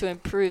quarterbacks to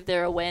improve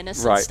their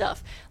awareness and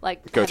stuff.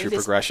 Like go through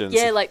progressions.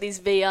 Yeah, like these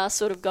VR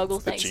sort of goggle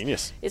things.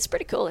 Genius. It's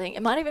pretty cool. I think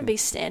it might even be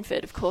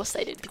Stanford. Of course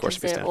they did because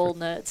they're all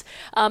nerds.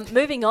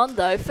 Moving on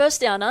though,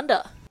 first down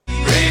under.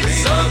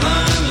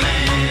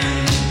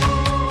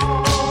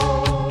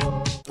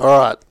 All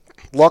right.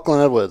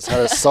 Lachlan Edwards had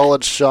a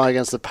solid showing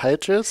against the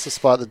Patriots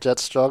despite the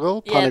Jets'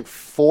 struggle, punting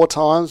 4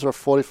 times for a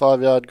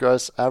 45-yard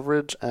gross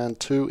average and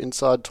 2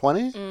 inside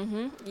 20.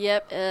 Mm-hmm.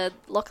 Yep.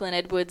 Lachlan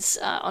Edwards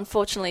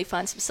unfortunately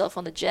finds himself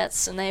on the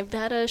Jets, and they've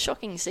had a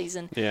shocking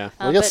season. Yeah.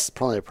 He gets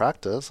plenty of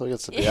practice. So he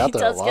gets to be out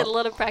there a lot. He does get a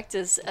lot of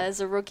practice as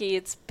a rookie.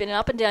 It's been an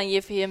up-and-down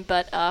year for him,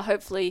 but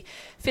hopefully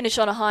finish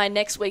on a high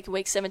next week in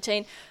Week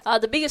 17.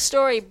 The biggest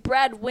story,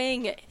 Brad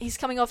Wing. He's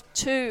coming off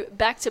 2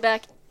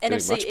 back-to-back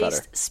NFC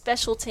East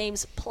Special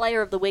Teams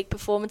Player of the Week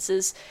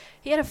performances.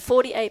 He had a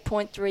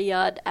 48.3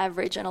 yard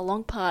average and a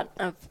long punt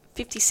of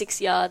 56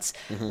 yards,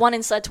 1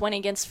 inside 20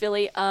 against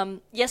Philly.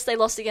 Yes, they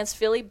lost against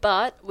Philly,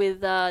 but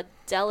with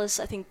Dallas,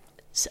 I think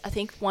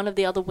one of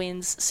the other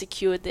wins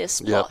secured their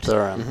spot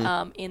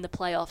in the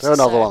playoffs. They're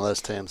another one of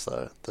those teams,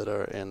 though, that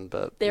are in,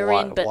 but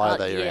why are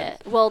they in?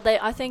 Well,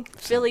 I think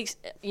Philly,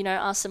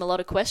 asked them a lot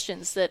of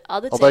questions that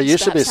other teams although you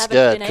should be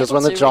scared, because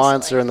when the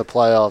Giants are in the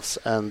playoffs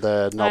and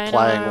they're not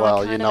playing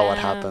well, you know what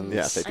happens.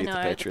 Yeah, they beat the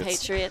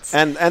Patriots.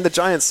 And the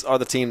Giants are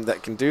the team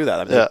that can do that.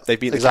 I mean, they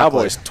beat the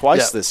Cowboys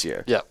twice this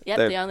year. Yep,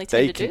 the only team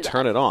to do that. They can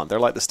turn it on. They're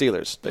like the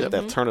Steelers.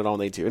 They'll turn it on.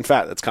 They do. In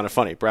fact, it's kind of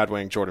funny. Brad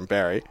Wing, Jordan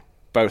Berry,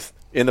 both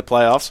in the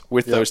playoffs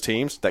with those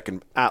teams that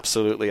can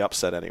absolutely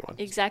upset anyone.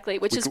 Exactly,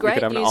 which is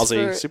great news. We could have an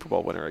Aussie for Super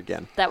Bowl winner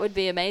again. That would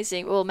be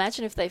amazing. Well,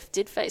 imagine if they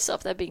did face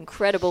off. That'd be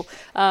incredible.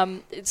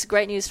 It's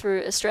great news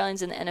for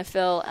Australians in the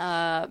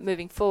NFL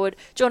moving forward.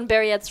 Jordan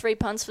Berry had 3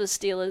 punts for the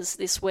Steelers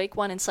this week,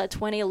 1 inside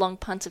 20, a long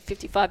punt of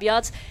 55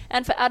 yards.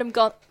 And for Adam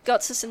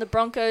Gotsis in the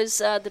Broncos,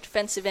 the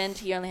defensive end,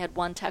 he only had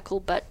 1 tackle,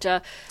 but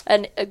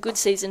a good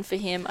season for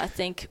him, I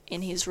think,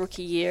 in his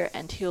rookie year,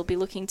 and he'll be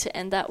looking to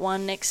end that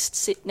one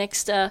next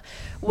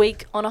week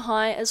on a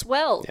high as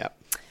well.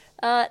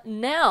 Yep.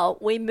 Now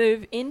we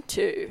move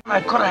into... I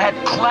could have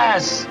had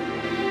class.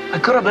 I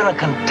could have been a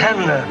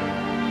contender.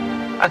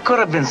 I could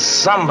have been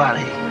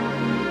somebody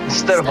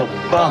instead of a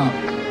bum.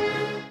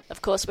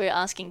 Of course, we're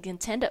asking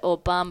contender or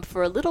bum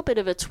for a little bit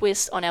of a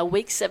twist on our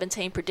Week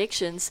 17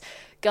 predictions.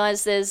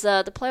 Guys, there's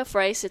the playoff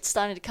race. It's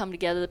starting to come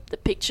together. The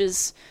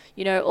pictures,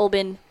 all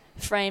been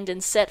framed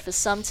and set for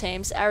some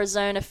teams.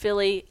 Arizona,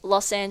 Philly,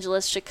 Los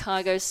Angeles,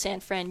 Chicago, San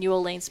Fran, New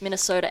Orleans,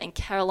 Minnesota, and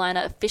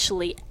Carolina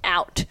officially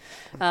out.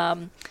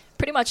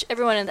 Pretty much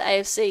everyone in the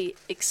AFC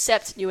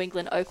except New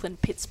England,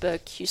 Oakland,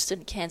 Pittsburgh,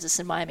 Houston, Kansas,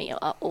 and Miami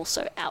are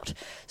also out.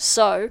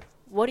 So,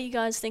 what do you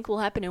guys think will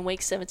happen in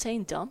Week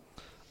 17, Dom?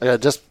 Okay,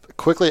 just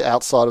quickly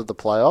outside of the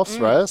playoffs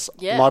race,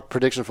 yeah. my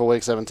prediction for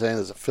Week 17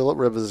 is that Phillip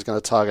Rivers is going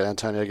to target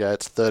Antonio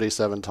Gates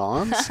 37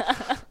 times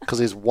because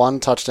he's one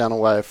touchdown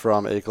away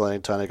from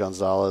equaling Tony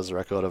Gonzalez's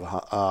record of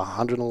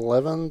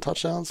 111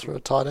 touchdowns for a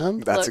tight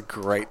end. That's a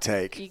great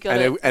take.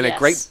 A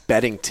great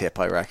betting tip,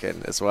 I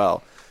reckon, as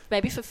well.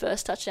 Maybe for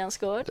first touchdown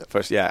scored.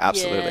 First, yeah,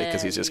 absolutely,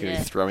 because he's just going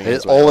to be throwing his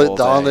his way all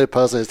the day. only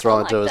person he's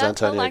throwing to is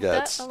Antonio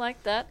Gates. I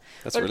like that.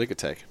 That's a really good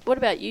take. What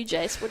about you,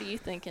 Jace? What are you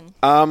thinking?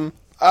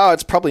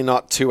 It's probably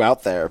not too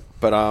out there,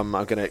 but I'm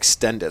going to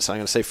extend it. So I'm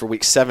going to say for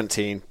Week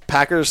 17,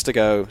 Packers to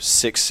go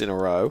 6 in a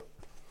row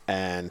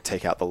and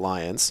take out the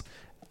Lions,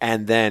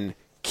 and then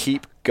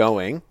keep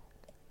going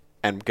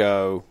and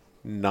go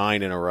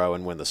 9 in a row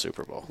and win the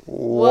Super Bowl.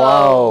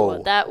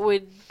 Whoa. That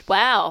would...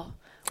 Wow.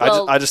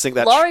 Well, I just think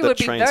that Laurie that would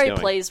be train's very going.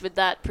 pleased with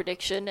that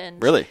prediction,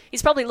 and Really?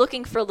 he's probably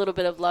looking for a little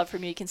bit of love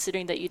from you,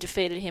 considering that you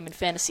defeated him in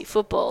fantasy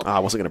football. I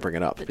wasn't going to bring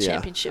it up. The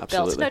championship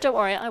belt. Absolutely. No, don't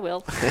worry, I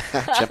will.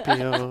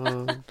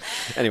 Champion.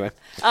 Anyway,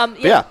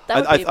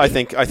 I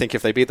think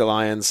if they beat the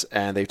Lions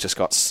and they've just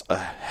got a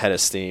head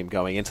of steam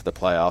going into the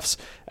playoffs,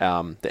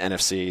 the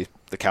NFC,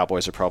 the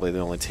Cowboys are probably the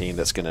only team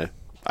that's going to,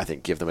 I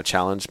think, give them a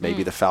challenge.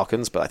 Maybe the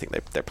Falcons, but I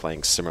think they're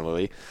playing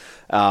similarly.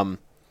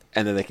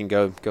 And then they can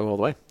go all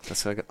the way.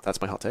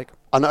 That's my hot take.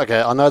 I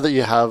know that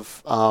you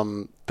have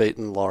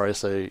beaten Laurie,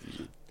 so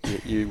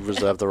you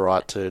reserve the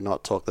right to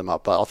not talk them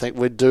up. But I think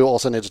we do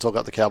also need to talk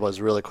up the Cowboys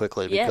really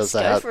quickly because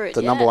they had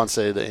the number one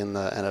seed in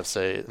the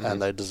NFC,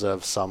 and they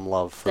deserve some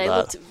love for that. They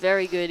looked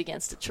very good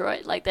against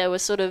Detroit. Like, they were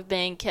sort of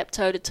being kept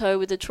toe-to-toe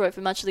with Detroit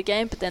for much of the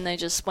game, but then they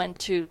just went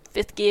to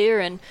fifth gear,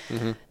 and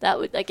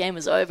that game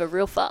was over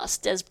real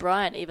fast. Des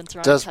Bryant even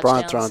throwing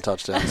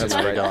touchdowns. That's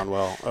really going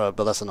well.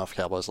 But that's enough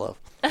Cowboys love.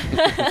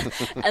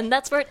 And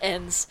that's where it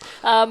ends.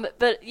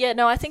 But yeah,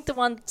 no, I think the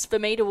ones for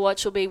me to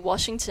watch will be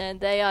Washington.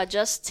 They are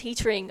just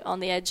teetering on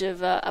the edge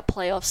of a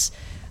playoffs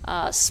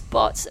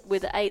spot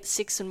with an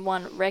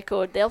 8-6-1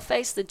 record. They'll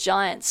face the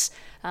Giants.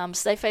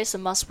 So they face a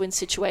must-win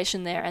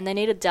situation there, and they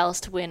needed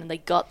Dallas to win, and they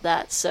got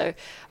that. So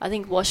I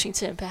think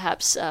Washington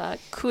perhaps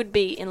could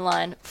be in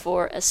line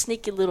for a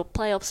sneaky little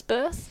playoffs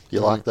berth. You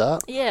like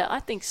that? Yeah,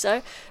 I think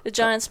so. The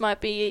Giants might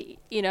be,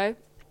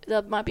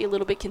 they might be a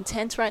little bit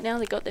content right now.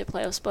 They got their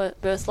playoffs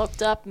berth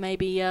locked up.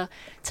 Maybe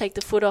take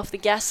the foot off the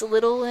gas a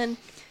little and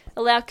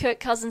allow Kirk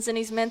Cousins and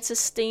his men to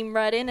steam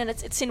right in. And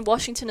it's in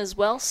Washington as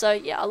well. So,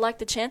 yeah, I like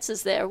the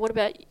chances there. What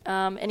about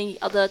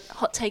any other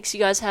hot takes you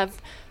guys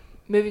have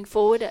moving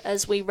forward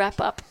as we wrap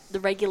up the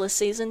regular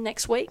season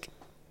next week?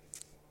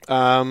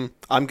 I'm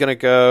going to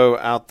go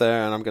out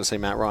there and I'm going to say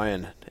Matt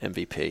Ryan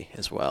MVP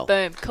as well.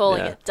 Boom.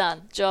 Calling it.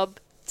 Done. Job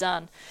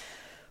done.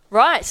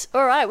 Right.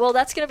 All right. Well,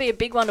 that's going to be a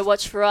big one to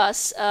watch for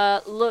us.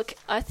 Look,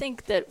 I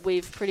think that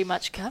we've pretty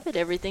much covered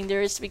everything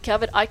there is to be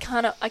covered. I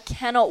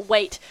cannot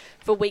wait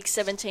for Week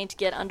 17 to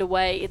get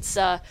underway. It's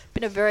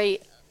been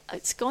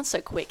it's gone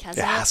so quick,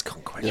 hasn't it? Yeah, it's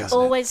gone quick. It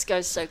always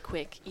goes so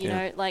quick. You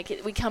know,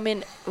 like we come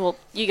in. Well,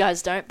 you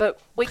guys don't, but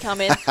we come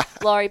in.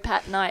 Laurie,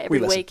 Pat, and I every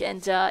week,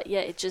 and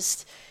it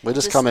just we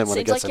just come in when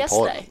it gets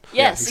important. Yesterday.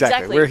 Yes,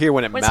 exactly. We're here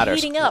when it matters.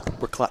 It's heating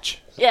up. We're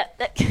clutch. Yeah.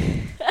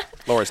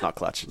 Laurie's not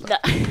clutch. No.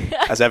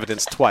 As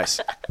evidenced twice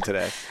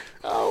today.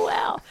 Oh,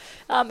 wow.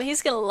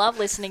 He's going to love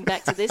listening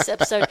back to this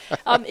episode.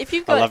 If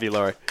you've got I love you,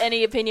 Laurie.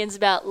 Any opinions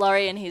about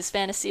Laurie and his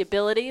fantasy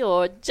ability,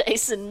 or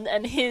Jason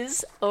and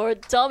his, or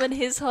Dom and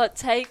his hot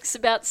takes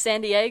about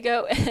San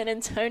Diego and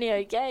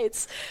Antonio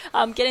Gates,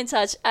 get in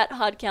touch at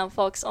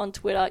HardCountFox on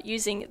Twitter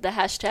using the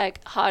hashtag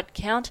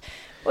HardCount.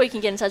 Or you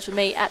can get in touch with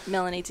me at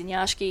Melanie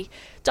Dinyashki.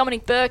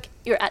 Dominic Burke,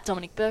 you're at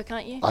Dominic Burke,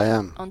 aren't you? I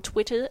am. On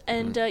Twitter.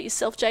 And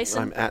yourself,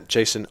 Jason? I'm at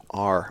Jason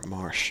R.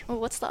 Marsh. Oh,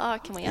 what's the R?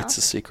 Can we ask? It's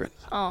a secret.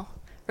 Oh,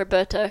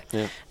 Roberto.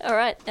 Yeah. All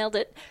right, nailed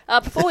it.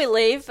 Before we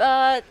leave,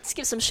 let's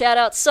give some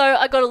shout-outs. So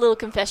I got a little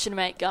confession to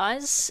make,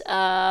 guys.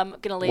 I'm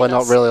going to leave We're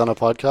not really on a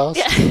podcast?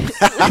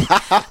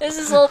 Yeah. This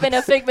has all been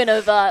a figment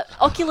of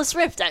Oculus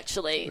Rift,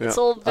 actually. Yeah. It's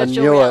all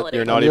virtual reality.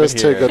 You're not even here.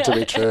 Too good to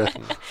be true.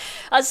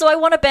 So I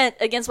want to bet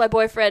against my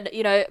boyfriend,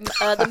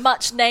 the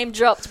much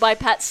name-dropped by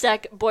Pat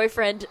Stack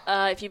boyfriend,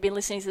 if you've been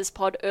listening to this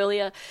pod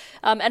earlier.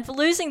 And for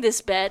losing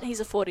this bet, he's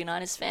a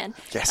 49ers fan.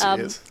 Yes, he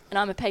is. And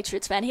I'm a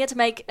Patriots fan. He had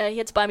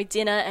to buy me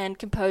dinner and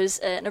compose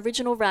an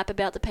original rap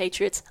about the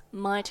Patriots,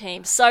 my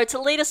team. So to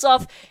lead us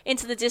off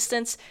into the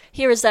distance,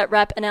 here is that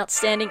rap, an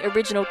outstanding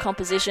original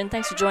composition.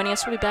 Thanks for joining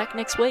us. We'll be back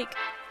next week.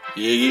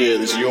 Yeah,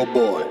 this is your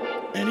boy,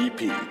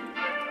 NEP.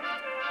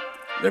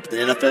 Rep the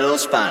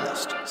NFL's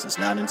finest since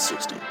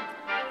 1960.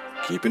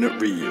 Keeping it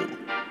real.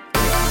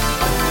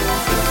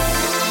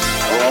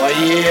 Oh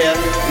yeah,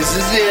 this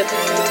is it.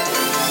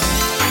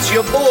 It's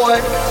your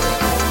boy.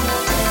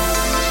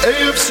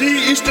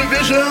 AFC East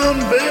Division,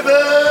 baby!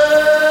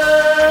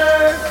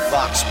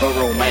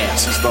 Foxborough,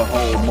 Mass is the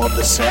home of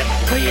the set.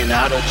 Playing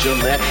out of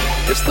Gillette,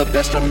 it's the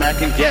best a man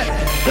can get.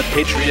 The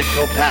Patriot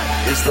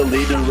Copat is the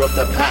leader of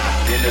the pack,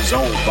 and is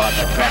owned by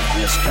the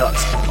craftiest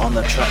cuts on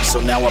the track.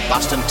 So now a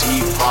Boston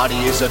Tea Party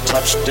is a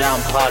touchdown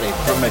party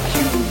from a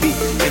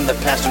QB in the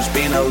past who's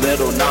been a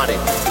little naughty.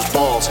 His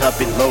balls have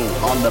been low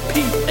on the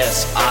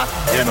PSI,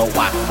 and a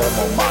white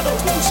formal motto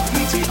who's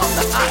easy on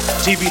the eye.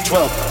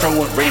 TB12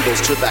 throwing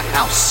rainbows to the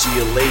house, see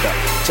you later.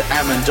 To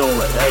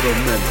Amendola,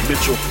 Edelman,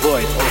 Mitchell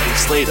Floyd, Obi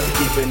Slater,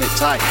 keeping it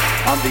tight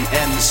on the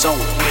end zone,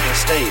 here to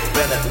stay.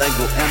 Bennett,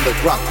 Langle, and the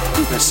Gronk,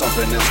 who has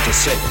something else to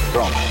say.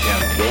 Gronk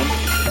can run,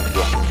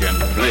 Gronk can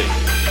play,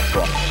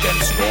 Gronk can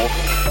score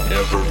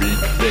every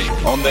day.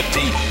 On the D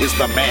is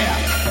the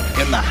man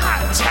in the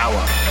high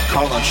tower,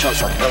 calling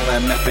shots like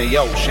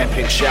LMFAO,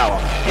 champagne shower.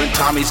 When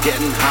Tommy's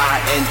getting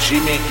high and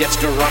Jimmy gets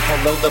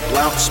Garoppolo, the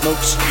blount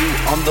smokes you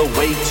on the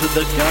way to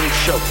the gun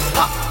show.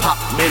 Pop, pop,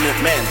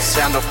 Minutemen,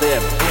 sound of their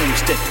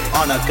boomstick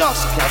on a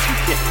Gostkowski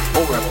kick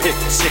or a pick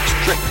six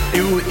trick.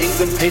 New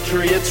England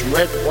Patriots,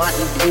 red, white,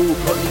 and blue,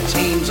 putting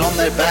teams on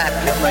their back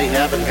and they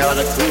haven't got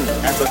a clue.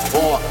 And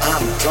before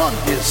I'm done,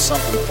 here's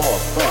something for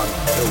fun.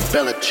 You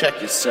better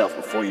check yourself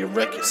before you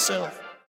wreck yourself.